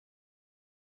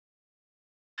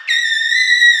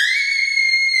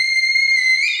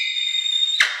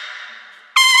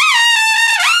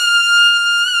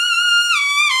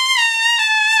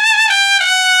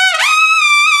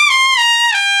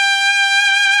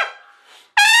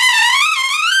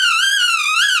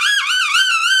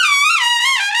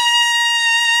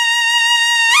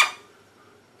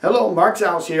Hello, Mark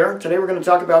Zauss here. Today we're going to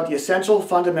talk about the essential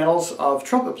fundamentals of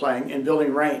trumpet playing and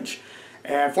building range.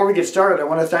 And before we get started, I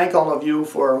want to thank all of you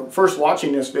for first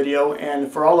watching this video, and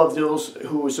for all of those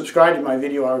who subscribed to my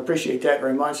video. I appreciate that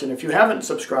very much. And if you haven't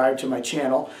subscribed to my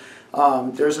channel,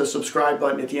 there's a subscribe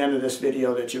button at the end of this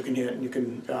video that you can hit, and you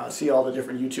can see all the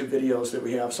different YouTube videos that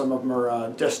we have. Some of them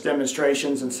are just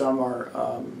demonstrations and some are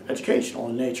educational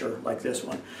in nature, like this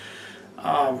one.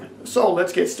 So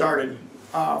let's get started.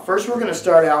 First we're going to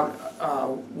start out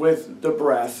with the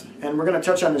breath, and we're going to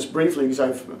touch on this briefly because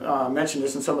I've mentioned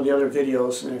this in some of the other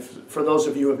videos, and for those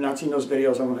of you who have not seen those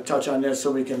videos, I want to touch on this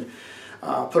so we can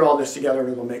put all this together and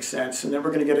it will make sense. And then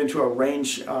we're going to get into a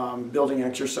range building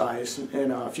exercise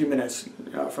in a few minutes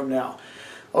from now.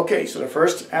 Okay, so the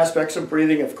first aspects of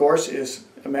breathing, of course, is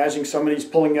imagining somebody's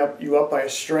pulling you up by a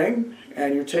string,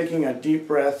 and you're taking a deep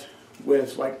breath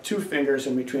with like 2 fingers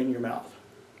in between your mouth,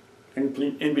 in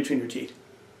between your teeth.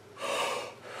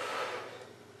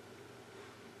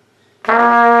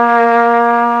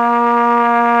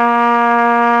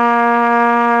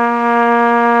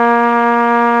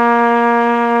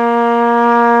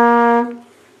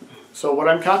 So what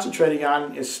I'm concentrating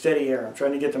on is steady air. I'm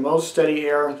trying to get the most steady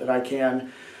air that I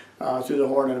can through the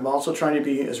horn, and I'm also trying to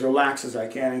be as relaxed as I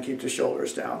can and keep the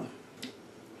shoulders down.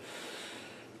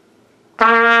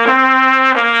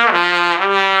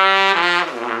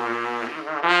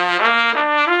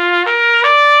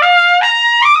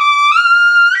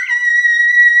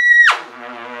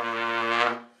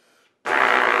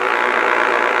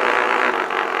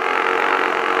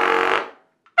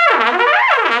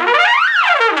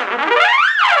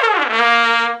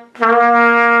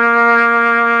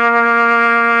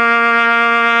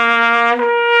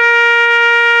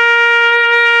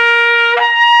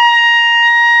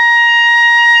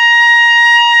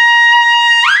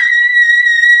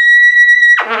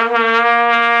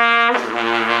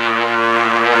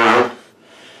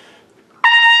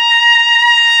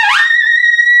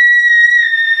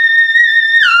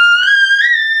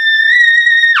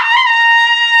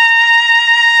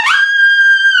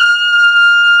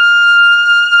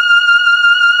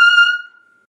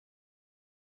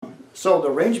 So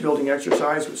the range building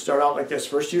exercise would start out like this.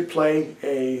 First you'd play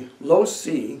a low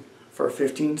C for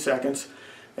 15 seconds,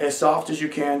 as soft as you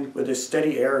can with as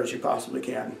steady air as you possibly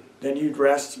can. Then you'd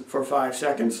rest for 5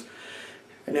 seconds,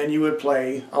 and then you would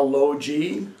play a low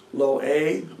G, low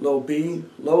A, low B,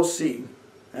 low C.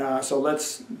 So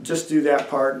let's just do that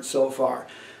part so far.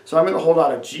 So I'm going to hold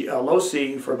out a low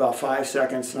C for about 5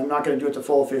 seconds, and I'm not going to do it the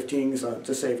full 15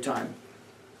 to save time.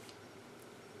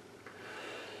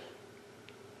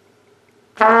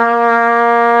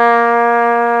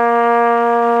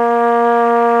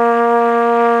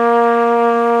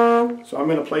 So I'm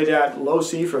going to play that low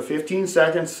C for 15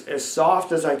 seconds, as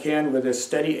soft as I can with as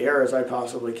steady air as I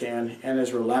possibly can and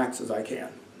as relaxed as I can.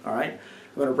 Alright? I'm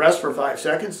going to rest for 5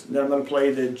 seconds, then I'm going to play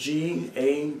the G,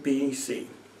 A, B, C.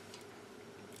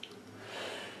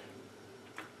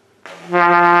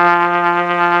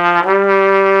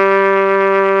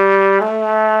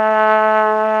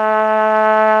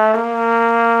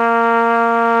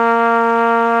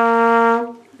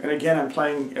 Again, I'm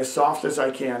playing as soft as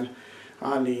I can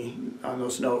on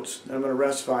those notes. Then I'm going to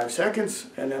rest 5 seconds,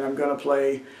 and then I'm going to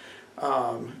play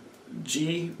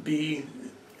G,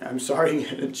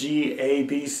 A,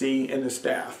 B, C in the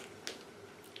staff.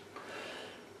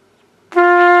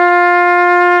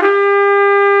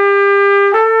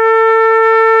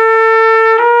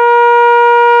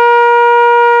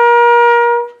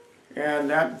 And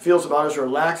that feels about as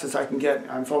relaxed as I can get.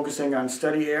 I'm focusing on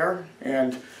steady air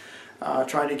and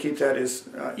trying to keep that as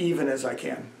even as I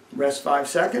can. Rest 5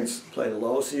 seconds, play the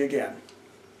low C again.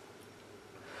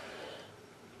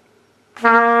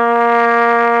 And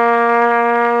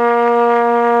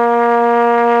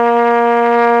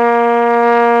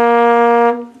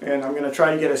I'm going to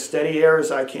try to get as steady air as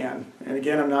I can. And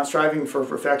again, I'm not striving for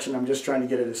perfection, I'm just trying to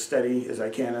get it as steady as I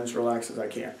can and as relaxed as I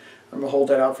can. I'm going to hold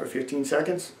that out for 15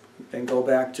 seconds, then go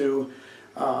back to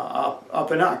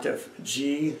up an octave.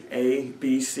 G, A,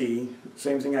 B, C.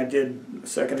 Same thing I did a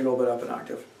second ago, but up an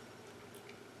octave.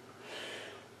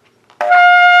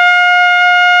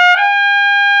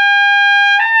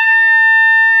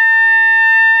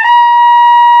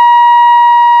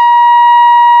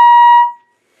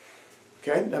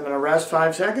 Okay, then I'm going to rest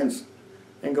 5 seconds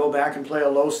and go back and play a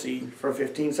low C for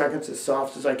 15 seconds, as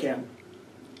soft as I can.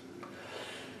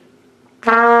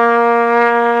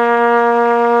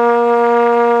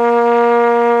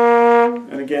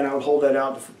 And again, I would hold that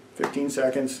out for 15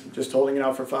 seconds, just holding it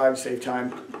out for 5 to save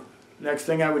time. Next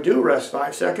thing I would do, rest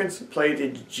 5 seconds, play the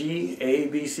G, A,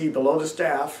 B, C below the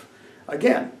staff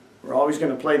again. We're always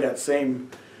going to play that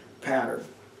same pattern.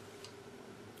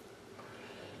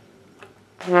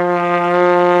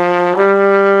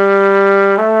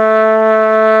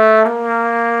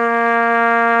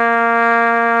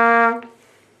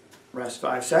 Rest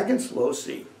 5 seconds, low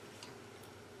C.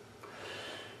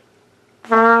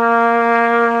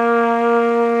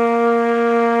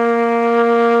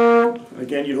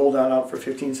 Again, you'd hold that out for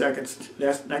 15 seconds.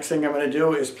 Next thing I'm going to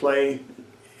do is play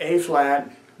A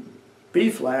flat, B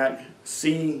flat,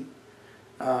 C,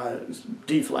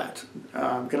 D flat.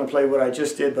 I'm going to play what I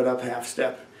just did, but up half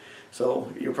step.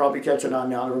 So you're probably catching on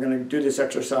now. We're going to do this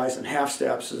exercise in half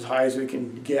steps as high as we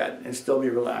can get and still be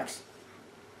relaxed.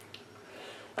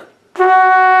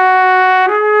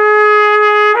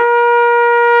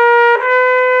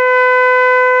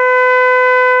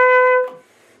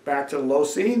 Back to the low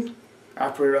C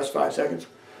after we rest 5 seconds.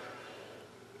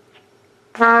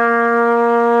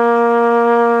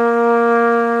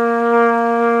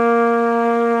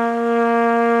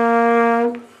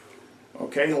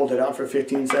 Okay, hold it out for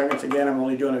 15 seconds. Again, I'm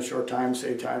only doing a short time,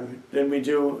 save time. Then we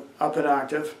do up an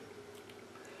octave.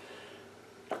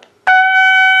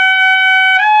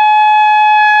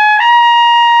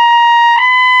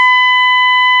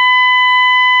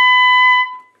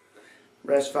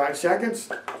 Rest 5 seconds.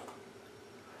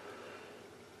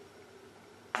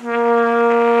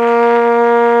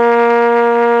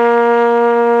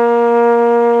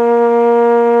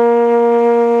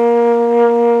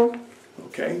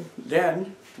 Okay,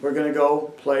 then we're going to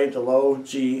go play the low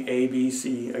G, A, B,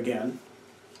 C again.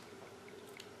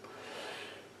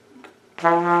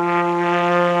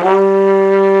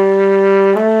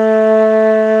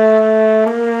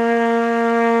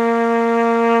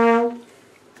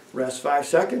 Rest 5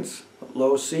 seconds,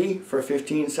 low C for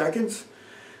 15 seconds.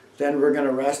 Then we're going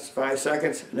to rest 5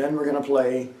 seconds, and then we're going to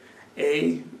play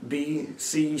A, B,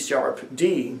 C sharp,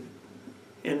 D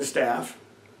in the staff.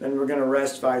 Then we're going to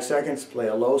rest 5 seconds, play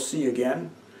a low C again.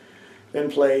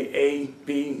 Then play A,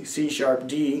 B, C sharp,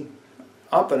 D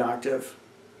up an octave.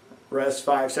 Rest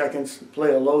 5 seconds,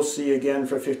 play a low C again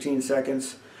for 15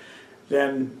 seconds.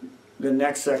 Then the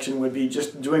next section would be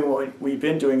just doing what we've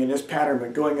been doing in this pattern,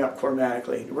 but going up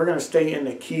chromatically. We're going to stay in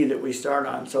the key that we start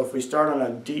on. So if we start on a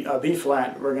B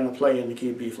flat, we're going to play in the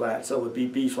key B flat. So it would be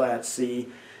B flat, C,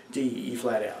 D, E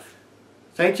flat, F.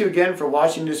 Thank you again for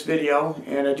watching this video,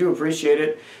 and I do appreciate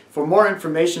it. For more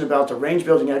information about the range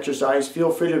building exercise,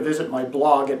 feel free to visit my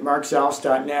blog at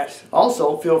markzauss.net.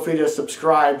 Also, feel free to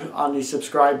subscribe on the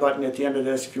subscribe button at the end of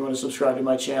this if you want to subscribe to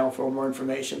my channel for more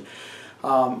information.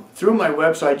 Through my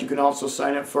website, you can also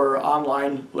sign up for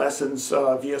online lessons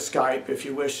via Skype if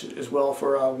you wish as well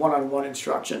for one-on-one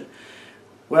instruction.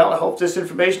 Well, I hope this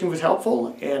information was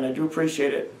helpful, and I do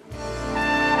appreciate it.